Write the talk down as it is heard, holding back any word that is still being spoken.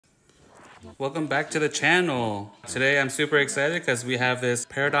Welcome back to the channel. Today I'm super excited because we have this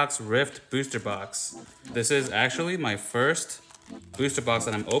Paradox Rift booster box. This is actually my first booster box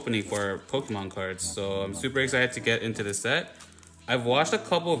that I'm opening for Pokemon cards, so I'm super excited to get into this set. I've watched a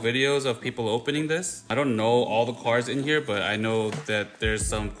couple of videos of people opening this. I don't know all the cards in here, but I know that there's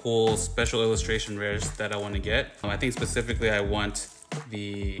some cool special illustration rares that I want to get. I think specifically I want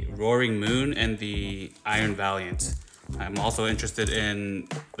the Roaring Moon and the Iron Valiant. I'm also interested in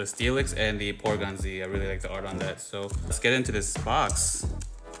the Steelix and the Porygon Z. I really like the art on that. So let's get into this box.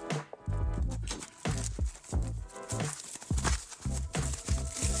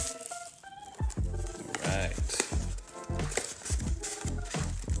 Alright.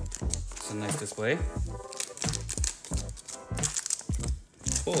 It's a nice display.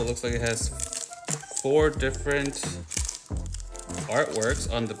 Cool, it looks like it has 4 different artworks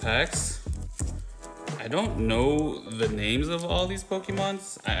on the packs. I don't know the names of all these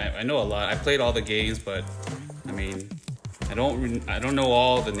Pokemons. I know a lot. I played all the games, but I mean, I don't know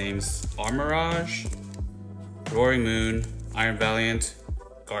all the names. Armorage, Roaring Moon, Iron Valiant,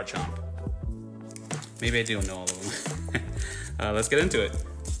 Garchomp. Maybe I do know all of them. Let's get into it.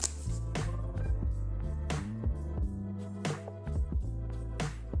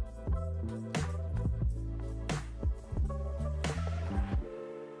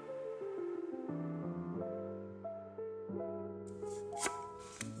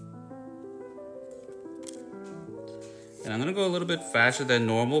 And I'm gonna go a little bit faster than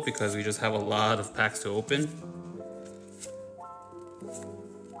normal because we just have a lot of packs to open.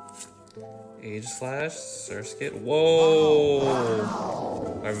 Aegislash, Surskit. Whoa!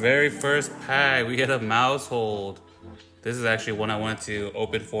 Our very first pack, we get a Mousehold. This is actually one I wanted to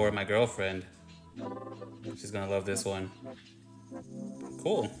open for my girlfriend. She's gonna love this one.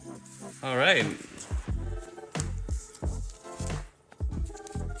 Cool. All right.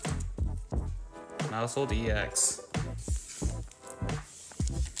 Mousehold EX.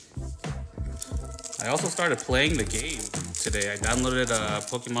 I also started playing the game today. I downloaded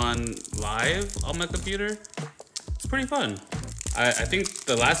Pokemon Live on my computer. It's pretty fun. I think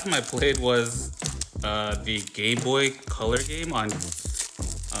the last time I played was the Game Boy Color game on,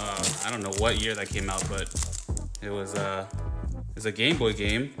 I don't know what year that came out, but it was a Game Boy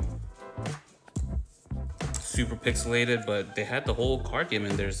game. Super pixelated, but they had the whole card game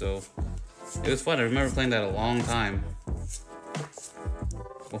in there, so it was fun. I remember playing that a long time.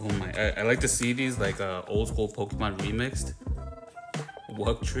 Oh my, I like to see these like old school Pokemon remixed.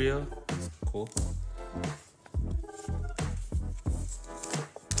 Wug Trio, that's cool.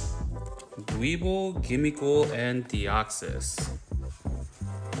 Dweeble, Gimmighoul, and Deoxys.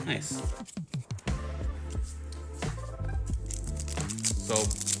 Nice. So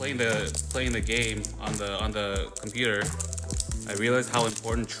playing the game on the computer, I realized how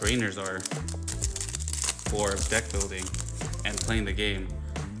important trainers are for deck building and playing the game.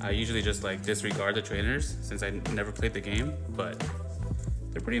 I usually just like disregard the trainers since I never played the game, but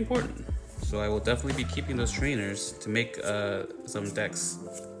they're pretty important. So I will definitely be keeping those trainers to make some decks.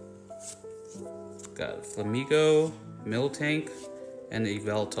 Got Flamigo, Miltank, and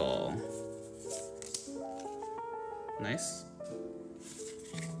Yveltal. Nice.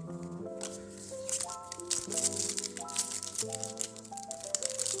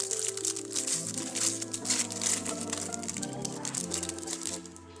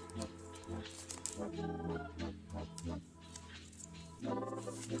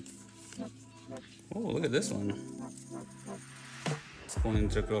 Oh, look at this one. It's going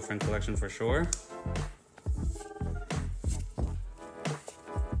into a girlfriend collection for sure.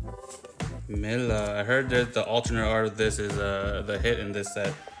 Milla. I heard that the alternate art of this is the hit in this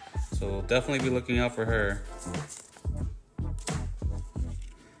set. So definitely be looking out for her.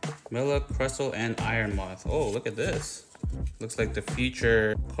 Milla, Crustle, and Iron Moth. Oh, look at this. Looks like the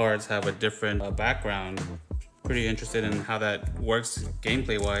future cards have a different background. Pretty interested in how that works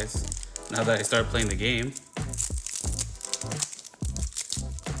gameplay-wise now that I start playing the game. Here's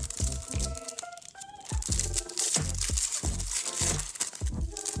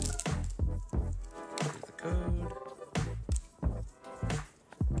the code.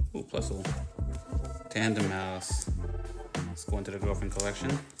 Ooh, Plusle. Tandem Mouse. Let's go into the girlfriend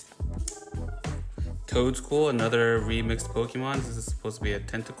collection. Toadstool, another remixed Pokemon. This is supposed to be a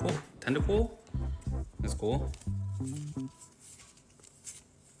Tentacool? That's cool.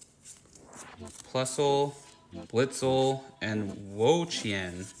 Plusle, Blitzel, and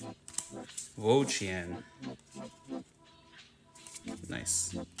Wo-Chien.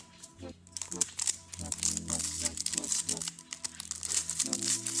 Nice.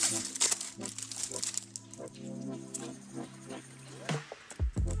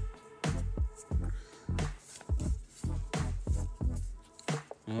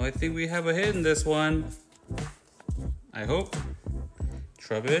 Well, I think we have a hit in this one. I hope.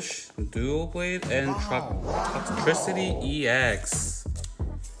 Trubbish, Dual Blade, and Toxtricity EX.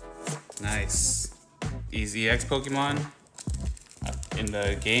 Nice. These EX Pokemon in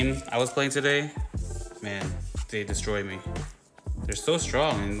the game I was playing today, man, they destroy me. They're so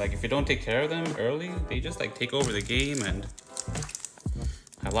strong, and like if you don't take care of them early, they just like take over the game, and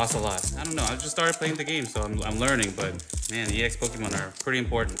I lost a lot. I don't know, I just started playing the game, so I'm learning, but man, EX Pokemon are pretty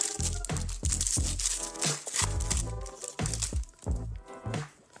important.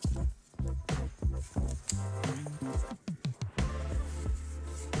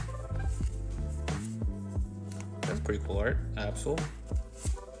 That's pretty cool art. Absol.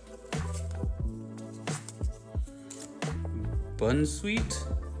 Bunsweet,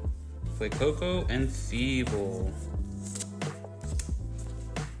 Fuecoco, and Thievul.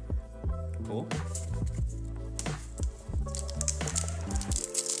 Cool.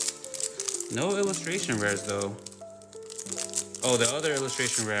 No illustration rares though. Oh, the other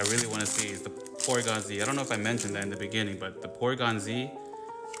illustration rare I really want to see is the Porygon Z. I don't know if I mentioned that in the beginning, but the Porygon Z,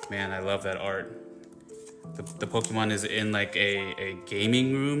 man, I love that art. The Pokemon is in like a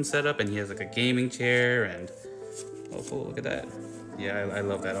gaming room setup, and he has like a gaming chair, and oh cool, look at that. Yeah, I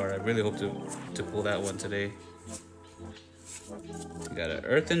love that art. I really hope to pull that one today. We got an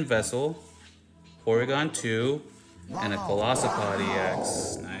Earthen Vessel, Porygon 2, and a Colossopod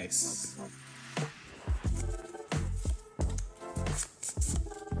EX. Nice.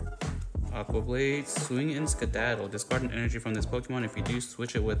 Aqua Blade, Swing and Skedaddle. Discard an energy from this Pokemon. If you do,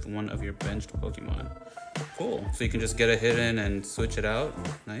 switch it with one of your benched Pokemon. Cool. So you can just get a hit in and switch it out.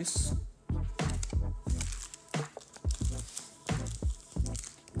 Nice.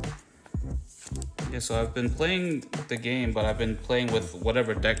 Yeah, so I've been playing the game, but I've been playing with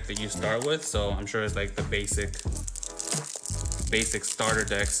whatever deck that you start with. So I'm sure it's like the basic starter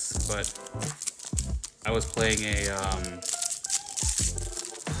decks. But I was playing a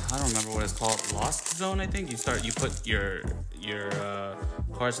I don't remember what it's called, Lost Zone, I think. You put your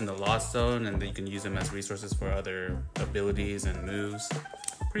cards in the Lost Zone, and then you can use them as resources for other abilities and moves.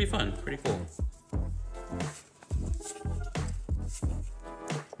 Pretty fun, pretty cool.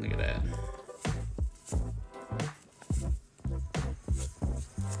 Look at that.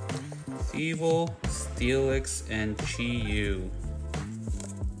 Thievul, Steelix, and Chi-Yu.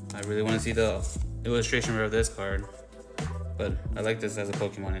 I really want to see the illustration rare of this card, but I like this as a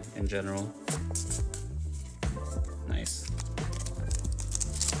Pokemon in general. Nice.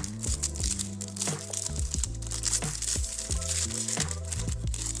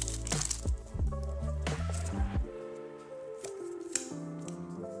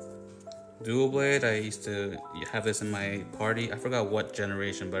 Dual Blade, I used to have this in my party. I forgot what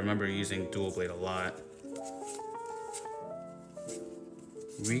generation, but I remember using Dual Blade a lot.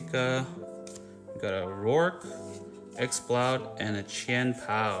 Rika, we got a Rourke, Exploud, and a Qian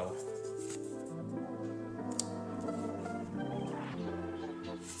Pao.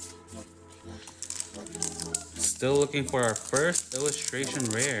 Still looking for our first illustration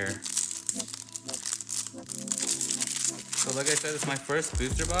rare. So like I said, it's my first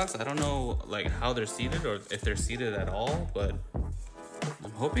booster box. I don't know like how they're seated or if they're seated at all, but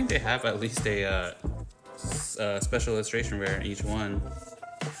I'm hoping they have at least a special illustration rare in each one.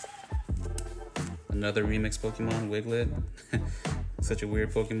 Another remix Pokemon, Wiglet. Such a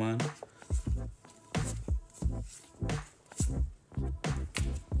weird Pokemon.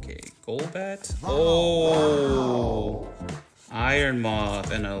 Okay, Golbat. Oh! Iron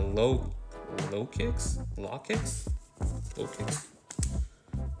Moth and a Low-Kicks? Low-Kicks?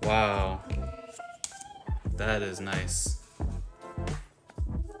 Wow. That is nice.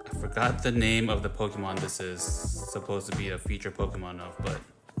 I forgot the name of the Pokemon this is supposed to be a feature Pokemon of, but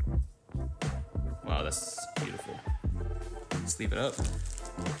wow, that's beautiful. Let's leave it up.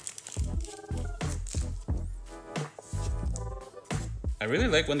 I really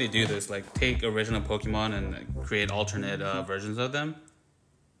like when they do this, like take original Pokemon and create alternate versions of them.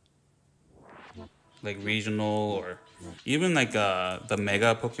 Like regional, or even like the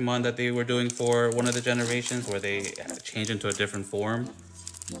Mega Pokemon that they were doing for one of the generations where they change into a different form.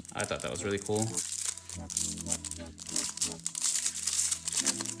 I thought that was really cool.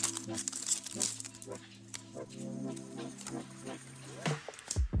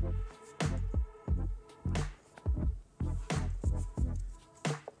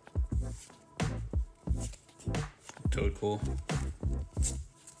 Toad cool.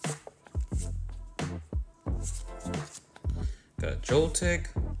 Got a Joltik,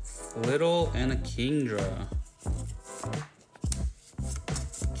 Flittle, and a Kingdra.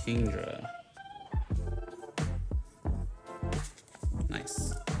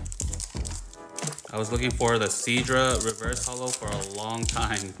 Nice. I was looking for the Seadra reverse holo for a long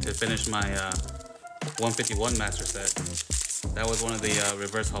time to finish my 151 master set. That was one of the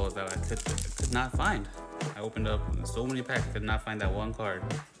reverse holos that I could not find. I opened up so many packs, could not find that one card.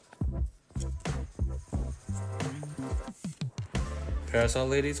 Parasol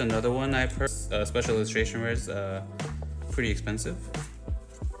Ladies, another one I've heard. Special illustration rares, pretty expensive.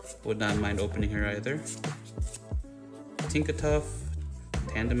 Would not mind opening her either. Tinkatuff,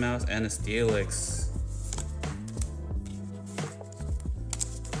 Tandem Mouse, and a Steelix.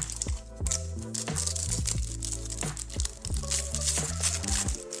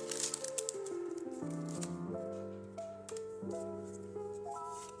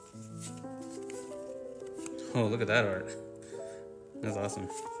 Oh, look at that art. That's awesome.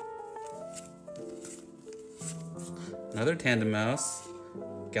 Another Tandem Mouse,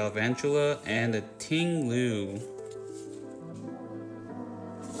 Galvantula, and a Ting-Lu.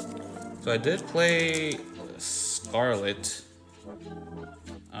 So I did play Scarlet.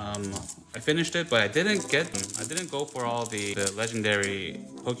 I finished it, but I didn't go for all the legendary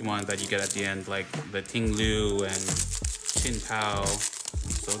Pokemon that you get at the end, like the Ting-Lu and Chin Pao.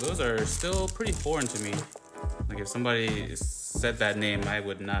 So those are still pretty foreign to me. Like if somebody said that name, I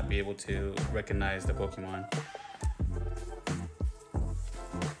would not be able to recognize the Pokemon.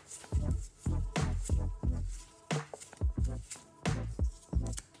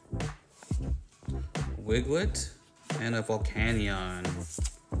 Wiglet and a Volcanion.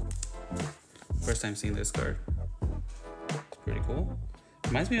 First time seeing this card. It's pretty cool.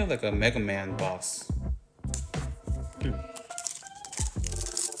 Reminds me of like a Mega Man boss.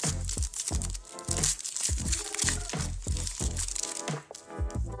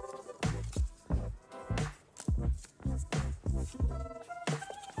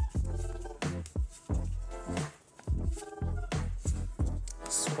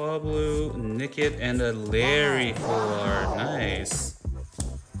 Swablu, Nickit, and a Larry full art. Nice.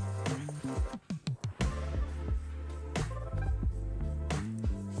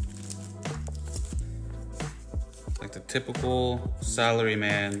 Like the typical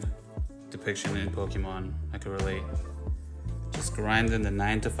salaryman depiction in Pokemon. I could relate. Just grinding the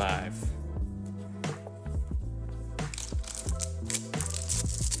 9 to 5.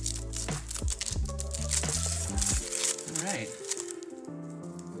 Alright.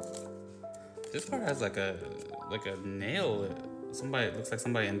 This card has like a nail. It looks like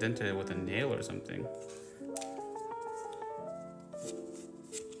somebody indented it with a nail or something.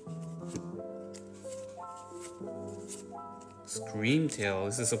 Screamtail.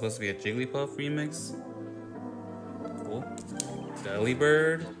 This is supposed to be a Jigglypuff remix. Cool.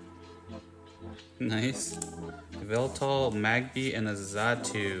 Delibird. Nice. Veltal, Magby, and a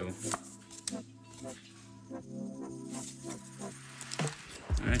Zatu.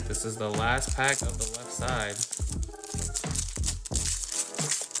 Alright, this is the last pack of the left side.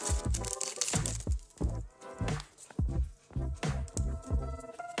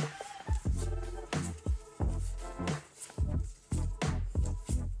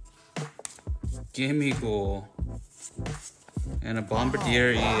 Gimmighoul. And a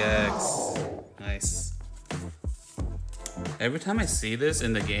Bombardier EX. Nice. Every time I see this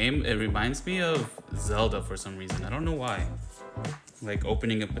in the game, it reminds me of Zelda for some reason. I don't know why. Like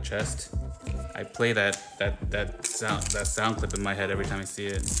opening up a chest. I play that sound clip in my head every time I see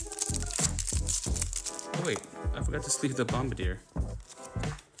it. Oh wait, I forgot to sleeve the Bombardier.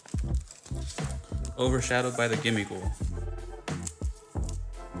 Overshadowed by the Gimmighoul.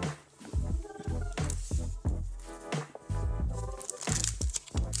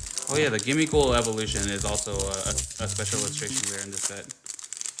 Oh yeah, the Gimmighoul evolution is also a special illustration rare in this set.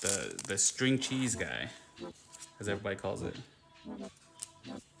 The string cheese guy, as everybody calls it.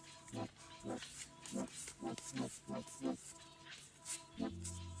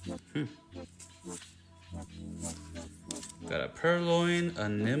 Got a Purloin, a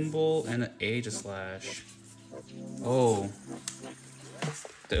Nimble, and an Aegislash. Oh,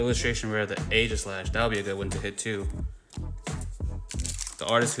 the illustration rare, the Aegislash. That would be a good one to hit too. The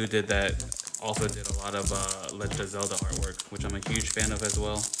artist who did that also did a lot of Legend of Zelda artwork, which I'm a huge fan of as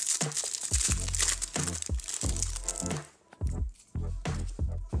well.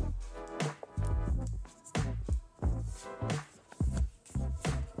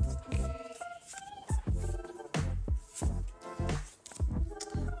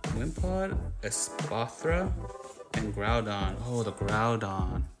 Wimpod, Espathra, and Groudon. Oh, the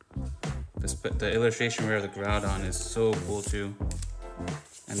Groudon. The illustration rare of the Groudon is so cool too.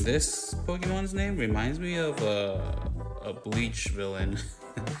 And this Pokemon's name reminds me of a Bleach villain,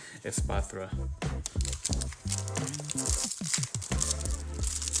 Espathra.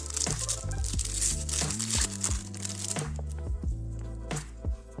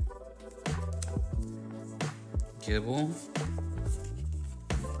 Kibble.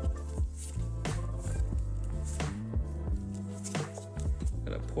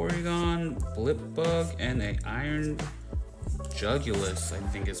 Got a Porygon, Blipbug, and a Iron Jugulus, I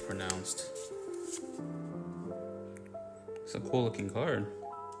think it's pronounced. It's a cool looking card.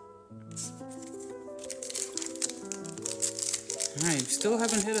 Alright, still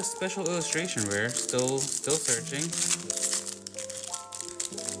haven't hit a special illustration rare. Still searching.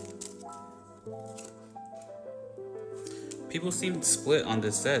 People seem split on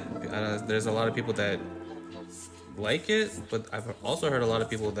this set. There's a lot of people that like it, but I've also heard a lot of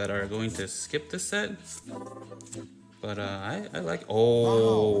people that are going to skip this set. But I like.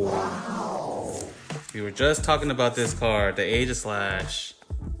 Oh, we were just talking about this card, the Aegislash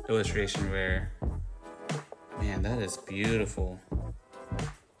illustration rare. Man, that is beautiful.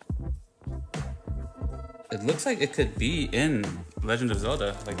 It looks like it could be in Legend of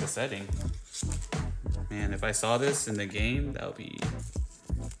Zelda, like the setting. Man, if I saw this in the game, that would be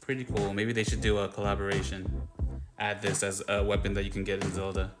pretty cool. Maybe they should do a collaboration. Add this as a weapon that you can get in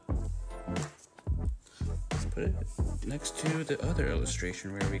Zelda. Let's put it next to the other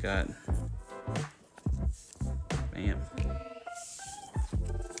illustration rare we got. Bam.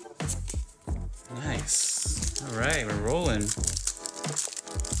 Nice. All right, we're rolling.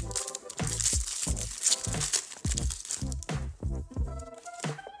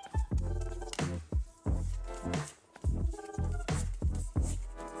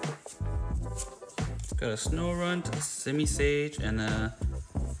 Got a Snorunt, Simisage, and a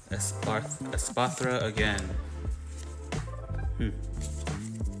Espathra again.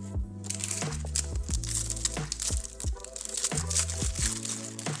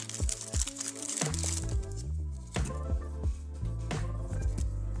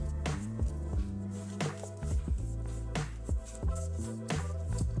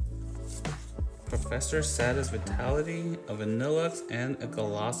 Professor Satis Vitality, a Vanillux, and a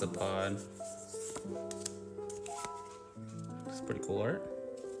Golisopod. It's pretty cool art.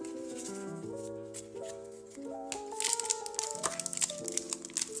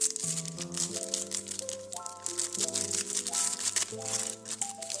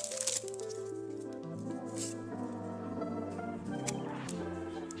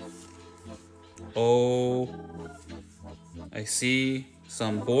 Oh, I see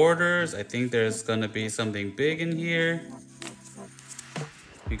some borders. I think there's gonna be something big in here.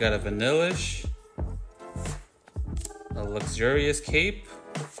 We got a Vanillish, a Luxurious Cape,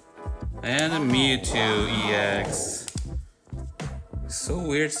 and a Mewtwo EX. So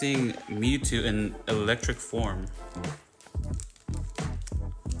weird seeing Mewtwo in electric form.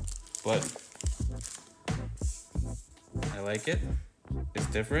 But I like it. It's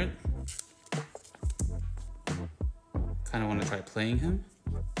different. Kind of want to try playing him.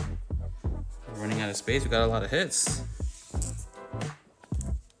 We're running out of space. We got a lot of hits.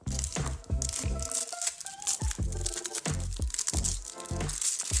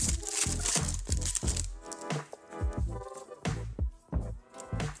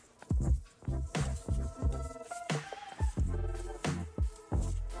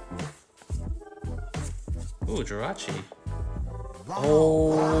 Ooh, Jirachi.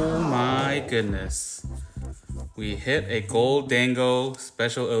 Oh my goodness. We hit a Gold Dango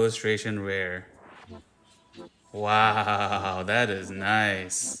special illustration rare. Wow, that is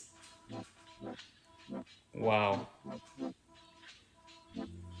nice. Wow.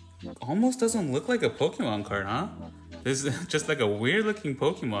 Almost doesn't look like a Pokemon card, huh? This is just like a weird looking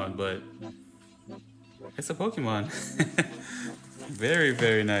Pokemon, but it's a Pokemon. Very,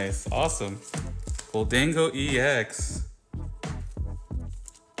 very nice. Awesome. Goldango EX.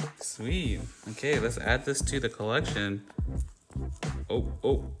 Sweet. Okay, let's add this to the collection. Oh.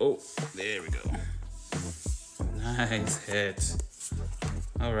 There we go. Nice hit.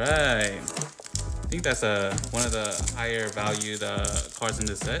 All right. I think that's one of the higher valued cards in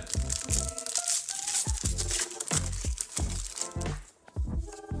this set.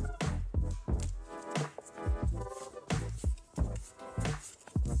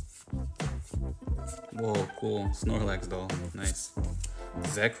 Whoa, cool. Snorlax though. Nice.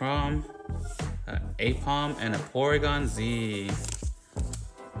 Zekrom, Apom, and a Porygon Z.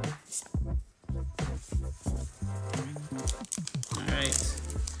 Alright.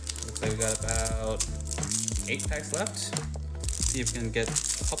 Looks like we got about 8 packs left. See if we can get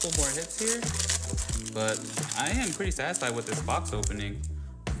a couple more hits here. But I am pretty satisfied with this box opening.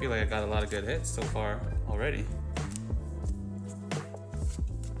 I feel like I got a lot of good hits so far already.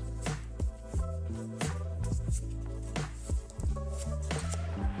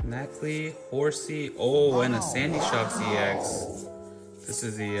 Nacli, Horsey, oh, and a Sandy Shock CX. This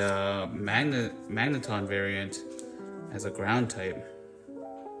is the Magneton variant. as a ground type.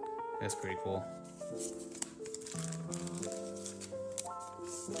 That's pretty cool.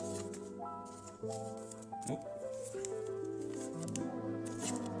 Oh.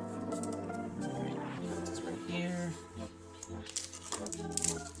 This is right here.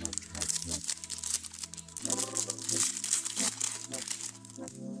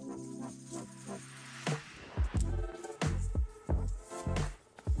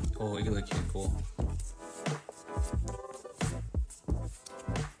 Oh, you look cool.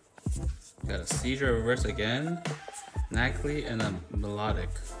 Got a seizure reverse again, Knackly, and a melodic.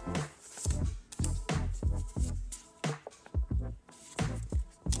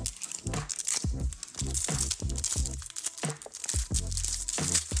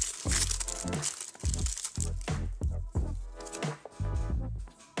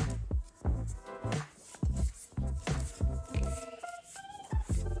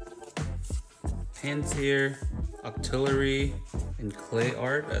 Panseer, Octillery, and clay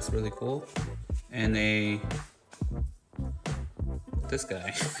art. That's really cool. And this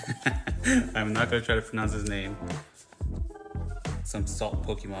guy. I'm not gonna try to pronounce his name. Some salt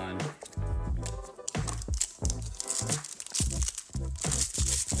Pokemon.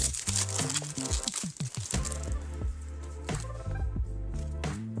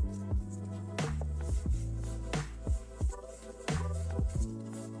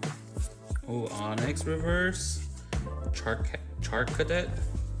 Oh, Onyx reverse, Charcadet,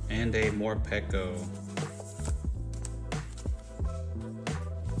 and a Morpeko.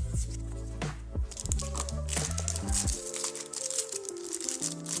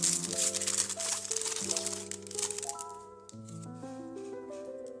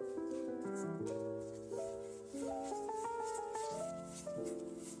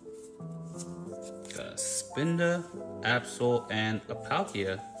 Got a Spinda, Absol, and a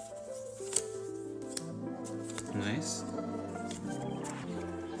Palkia. Nice.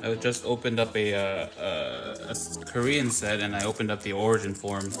 I just opened up a Korean set, and I opened up the origin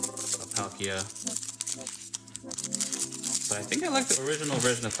form of Palkia. But I think I like the original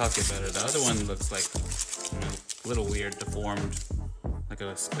version of Palkia better. The other one looks like, you know, a little weird, deformed, like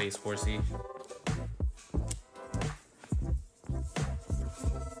a space horsey.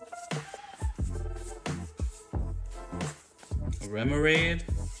 A Remoraid,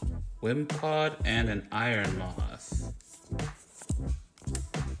 Wimpod, and an Iron Moth.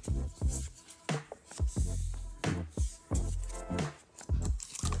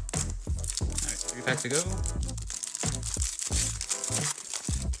 Alright, 3 packs to go.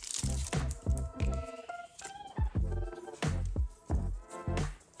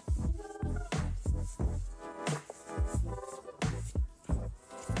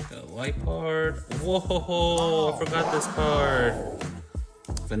 Got a Lipard. Whoa, I forgot this card.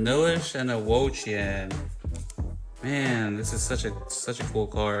 Vanillish and a Wo-Chien. Man, this is such a cool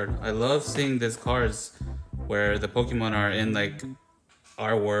card. I love seeing these cards where the Pokemon are in like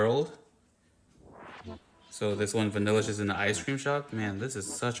our world. So this one, Vanillish, is in the ice cream shop. Man, this is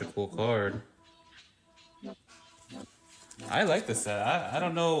such a cool card. I like this set. I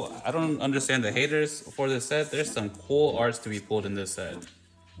don't know. I don't understand the haters for this set. There's some cool arts to be pulled in this set.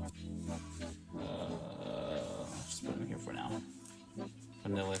 Just put them here for now.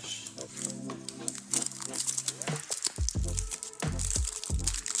 Vanillish.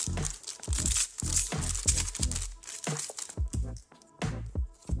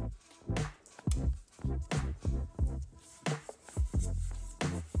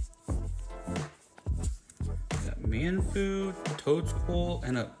 Got Manfu, Toadscool,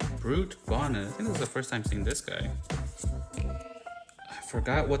 and a Brute Bonnet. I think this is the first time seeing this guy. I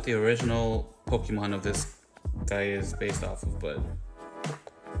forgot what the original Pokemon of this guy is based off of, but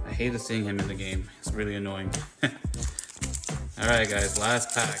I hated seeing him in the game. It's really annoying. Alright guys,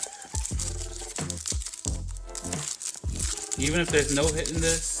 last pack. Even if there's no hit in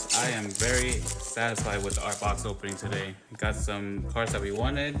this, I am very satisfied with our box opening today. We got some cards that we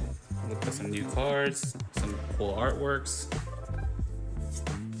wanted, looked at some new cards, some cool artworks.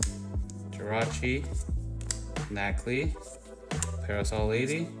 Jirachi, Knackly, Parasol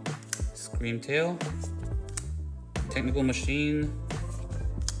Lady, Screamtail, Technical Machine,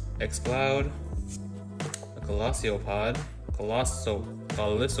 Exploud, a Colossopod,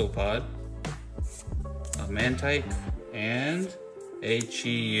 Colossopod, a Mantike, and a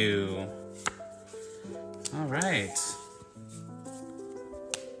Chi-Yu. Alright.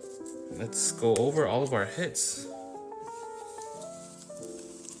 Let's go over all of our hits.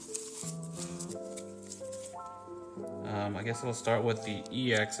 I guess I'll start with the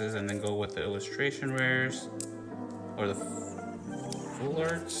EXs and then go with the illustration rares, or the full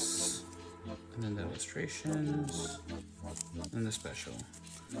arts, and then the illustrations. and the special.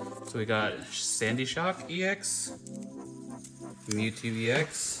 So we got Sandy Shock EX, Mewtwo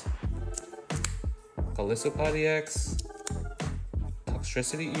EX, Calistopod EX,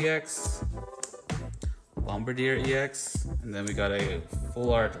 Toxtricity EX, Bombardier EX, and then we got a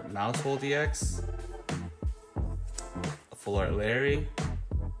Full Art Mousehold EX, a Full Art Larry,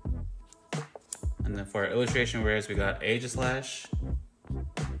 and then for our illustration rares we got Aegislash,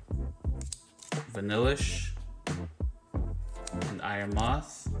 Vanillish, and Iron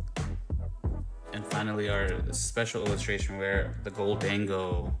Moth, and finally our special illustration rare, the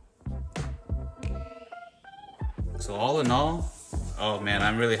Goldango. So all in all, oh man,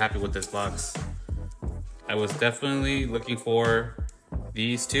 I'm really happy with this box. I was definitely looking for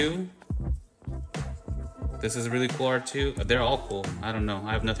these two. This is really cool art too. They're all cool. I don't know.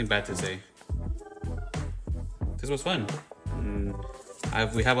 I have nothing bad to say. This was fun.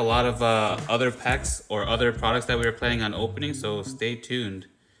 We have a lot of other packs or other products that we are planning on opening, so stay tuned.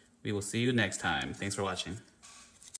 We will see you next time. Thanks for watching.